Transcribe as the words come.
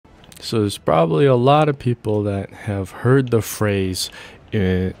So there's probably a lot of people that have heard the phrase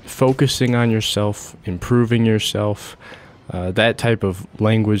focusing on yourself, improving yourself, that type of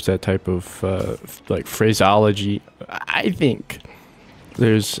language, that type of like phraseology. I think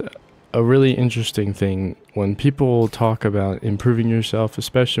there's a really interesting thing when people talk about improving yourself,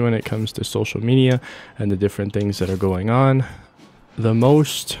 especially when it comes to social media and the different things that are going on.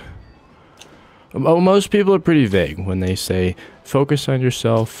 Most people are pretty vague when they say focus on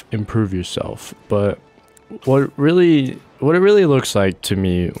yourself, improve yourself. But what it really looks like to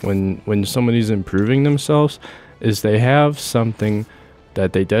me when somebody's improving themselves is they have something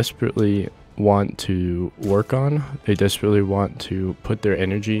that they desperately want to work on. They desperately want to put their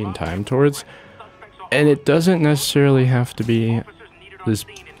energy and time towards. And it doesn't necessarily have to be this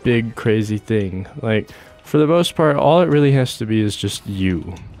big crazy thing. Like, for the most part, all it really has to be is just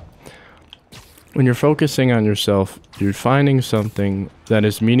you. When you're focusing on yourself, you're finding something that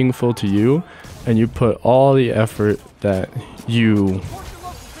is meaningful to you, and you put all the effort that you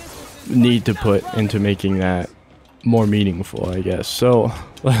need to put into making that more meaningful, I guess. So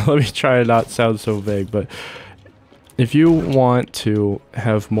let me try to not sound so vague, but if you want to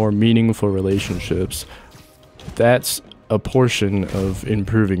have more meaningful relationships, that's a portion of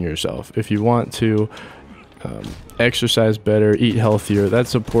improving yourself. If you want to exercise better, eat healthier,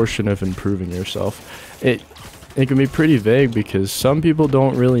 that's a portion of improving yourself. It can be pretty vague because some people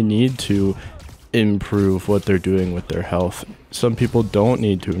don't really need to improve what they're doing with their health. Some people don't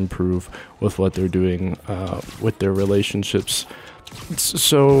need to improve with what they're doing with their relationships.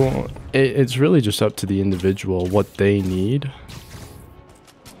 So it's really just up to the individual what they need.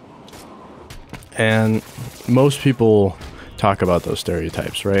 And most people talk about those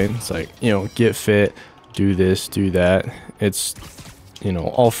stereotypes, right? It's like, get fit, do this, do that. It's,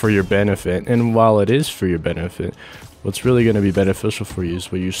 all for your benefit. And while it is for your benefit, what's really going to be beneficial for you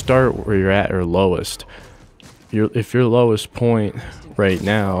is when you start where you're at your lowest. If your lowest point right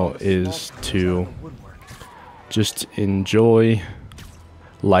now is to just enjoy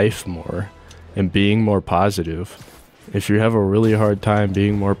life more and being more positive, if you have a really hard time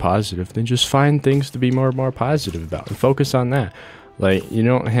being more positive, then just find things to be more positive about and focus on that. Like, you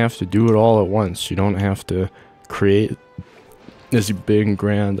don't have to do it all at once. You don't have to create this big and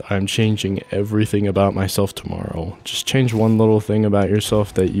grand, I'm changing everything about myself tomorrow. Just change one little thing about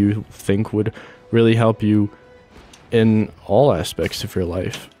yourself that you think would really help you in all aspects of your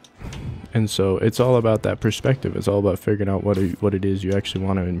life. And so it's all about that perspective. It's all about figuring out what it is you actually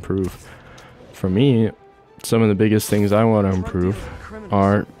want to improve. For me, some of the biggest things I want to improve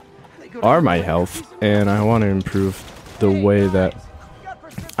are my health, and I want to improve the way that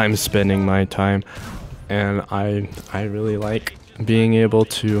I'm spending my time. And I really like being able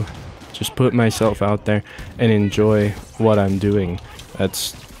to just put myself out there and enjoy what I'm doing.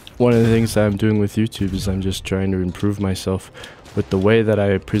 That's one of the things that I'm doing with YouTube, is I'm just trying to improve myself with the way that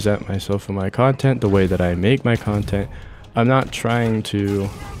I present myself in my content, the way that I make my content. I'm not trying to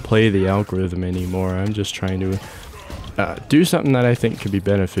play the algorithm anymore. I'm just trying to do something that I think could be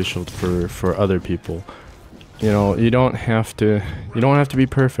beneficial for other people. You don't have to be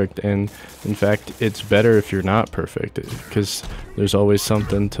perfect, and in fact, it's better if you're not perfect, because there's always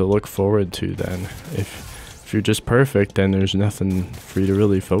something to look forward to then. If you're just perfect, then there's nothing for you to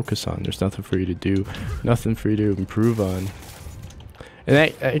really focus on. There's nothing for you to do, nothing for you to improve on. And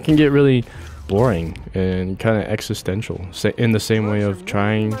that can get really boring and kind of existential, in the same way of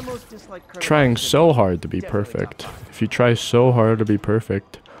trying so hard to be perfect. If you try so hard to be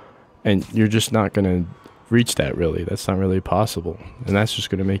perfect, and you're just not gonna reach that, really, that's not really possible, and that's just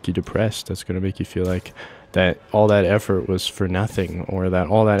going to make you depressed. That's going to make you feel like that all that effort was for nothing, or that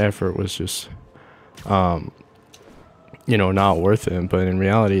all that effort was just not worth it. But in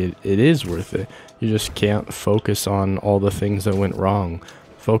reality, it is worth it. You just can't focus on all the things that went wrong.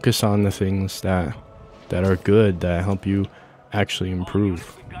 Focus on the things that are good, that help you actually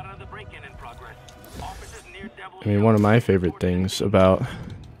improve. I mean, one of my favorite things about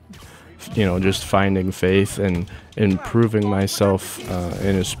just finding faith and improving myself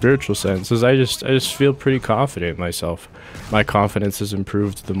in a spiritual sense is I just feel pretty confident in myself. My confidence has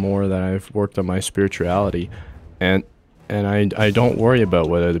improved the more that I've worked on my spirituality, and I don't worry about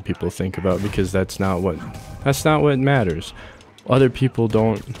what other people think about, because that's not what matters. Other people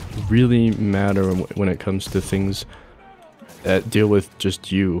don't really matter when it comes to things that deal with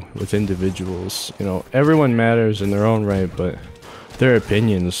just you, with individuals. Everyone matters in their own right, but their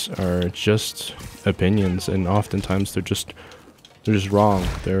opinions are just opinions, and oftentimes they're just wrong.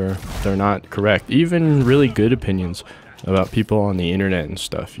 They're not correct. Even really good opinions about people on the internet and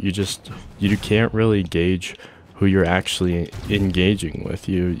stuff, you can't really gauge who you're actually engaging with.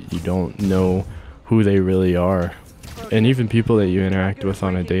 You don't know who they really are. And even people that you interact with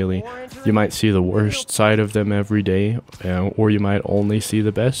on a daily, you might see the worst side of them every day, or you might only see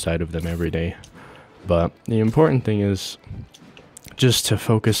the best side of them every day. But the important thing is just to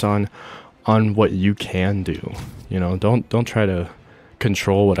focus on what you can do. You know, don't try to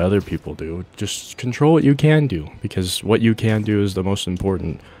control what other people do. Just control what you can do, because what you can do is the most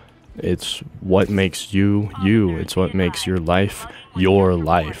important. It's what makes you you. It's what makes your life your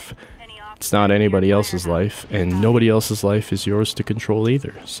life. It's not anybody else's life, and nobody else's life is yours to control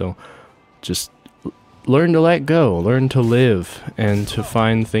either. So just learn to let go, learn to live, and to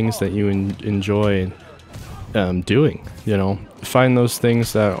find things that you enjoy doing. You know, find those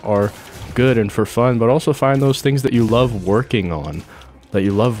things that are good and for fun, but also find those things that you love working on, that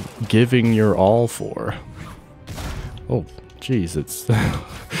you love giving your all for. Oh, jeez, it's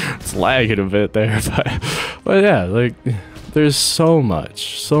it's lagging a bit there, but yeah, like, there's so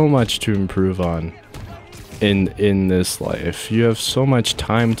much to improve on in this life. You have so much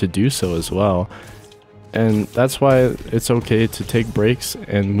time to do so as well, and that's why it's okay to take breaks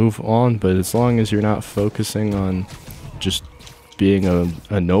and move on. But as long as you're not focusing on just being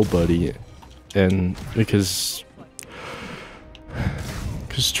a nobody, and because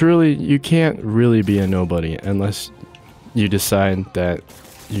truly you can't really be a nobody unless you decide that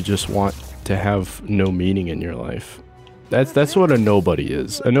you just want to have no meaning in your life. That's what a nobody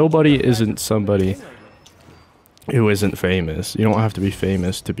is. A nobody isn't somebody who isn't famous. You don't have to be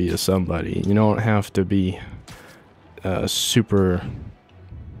famous to be a somebody. You don't have to be super.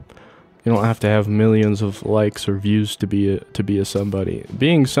 You don't have to have millions of likes or views to be a somebody.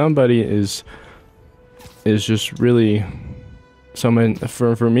 Being somebody is just really someone.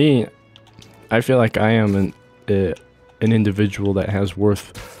 For me, I feel like I am an individual that has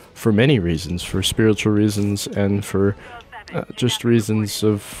worth for many reasons, for spiritual reasons, and for just reasons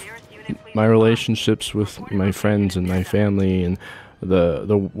of my relationships with my friends and my family, and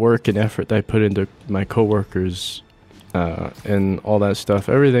the work and effort that I put into my coworkers, and all that stuff.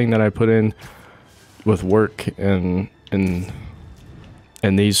 Everything that I put in with work and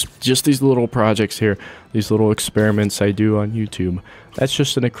these little projects here, these little experiments I do on YouTube. That's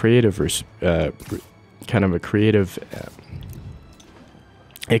just in a creative, kind of a creative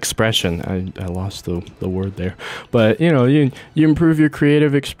expression. I lost the word there, but you know, you improve your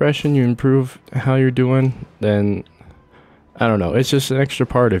creative expression, you improve how you're doing, then I don't know, it's just an extra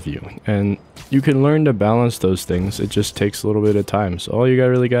part of you, and you can learn to balance those things. It just takes a little bit of time. So all you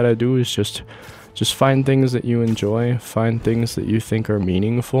really gotta do is just find things that you enjoy, find things that you think are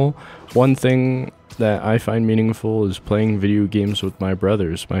meaningful. One thing that I find meaningful is playing video games with my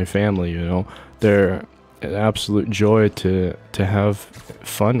brothers, my family. You know, they're an absolute joy to have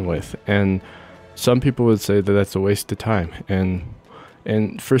fun with, and some people would say that that's a waste of time, and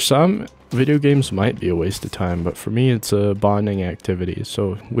for some, video games might be a waste of time, but for me it's a bonding activity.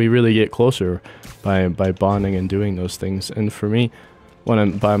 So we really get closer by bonding and doing those things. And for me, when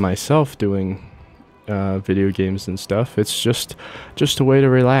I'm by myself doing video games and stuff, it's just a way to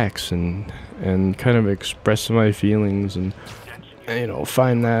relax and kind of express my feelings, and you know,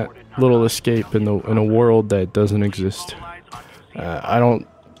 find that little escape in a world that doesn't exist.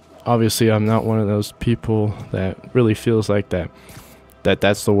 Obviously I'm not one of those people that really feels like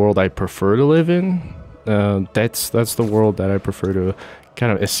that's the world I prefer to live in. That's the world that I prefer to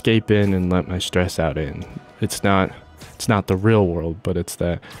kind of escape in and let my stress out in. It's not the real world, but it's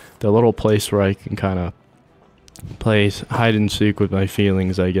the little place where I can kind of play hide and seek with my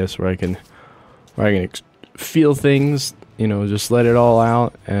feelings, I guess, where I can feel things, you know, just let it all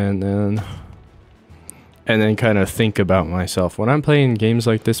out, and then kind of think about myself. When I'm playing games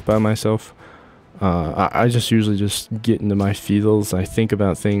like this by myself, I just usually just get into my feels. I think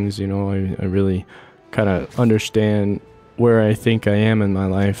about things, you know, I really kind of understand where I think I am in my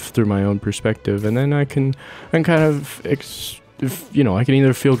life through my own perspective, and then I can kind of, you know, I can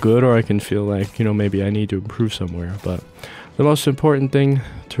either feel good or I can feel like, you know, maybe I need to improve somewhere. But the most important thing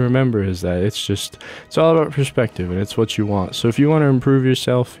to remember is that it's all about perspective, and it's what you want. So if you want to improve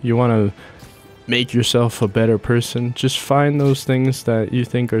yourself, you want to make yourself a better person, just find those things that you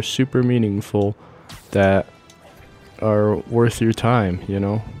think are super meaningful, that are worth your time, you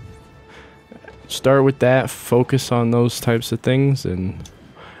know. Start with that, focus on those types of things, and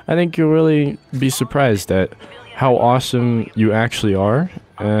I think you'll really be surprised at how awesome you actually are,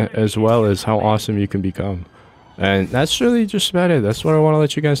 as well as how awesome you can become. And that's really just about it. That's what I want to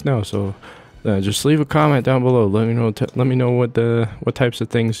let you guys know. So just leave a comment down below. Let me know what types of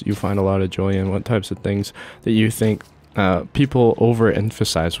things you find a lot of joy in, what types of things that you think people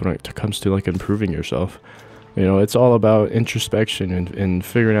overemphasize when it comes to like improving yourself. You know, it's all about introspection and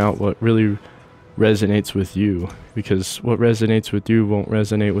figuring out what really resonates with you, because what resonates with you won't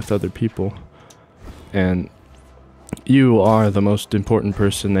resonate with other people. And you are the most important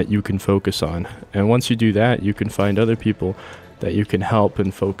person that you can focus on. And once you do that, you can find other people that you can help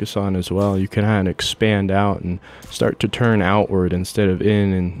and focus on as well. You can kind of expand out and start to turn outward instead of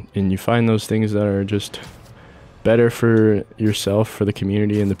in, and you find those things that are just better for yourself, for the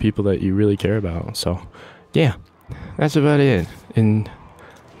community, and the people that you really care about. So yeah, that's about it. And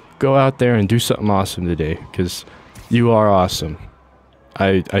go out there and do something awesome today, because you are awesome.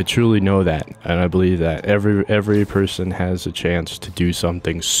 I truly know that, and I believe that every person has a chance to do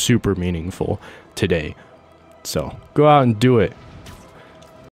something super meaningful today. So go out and do it.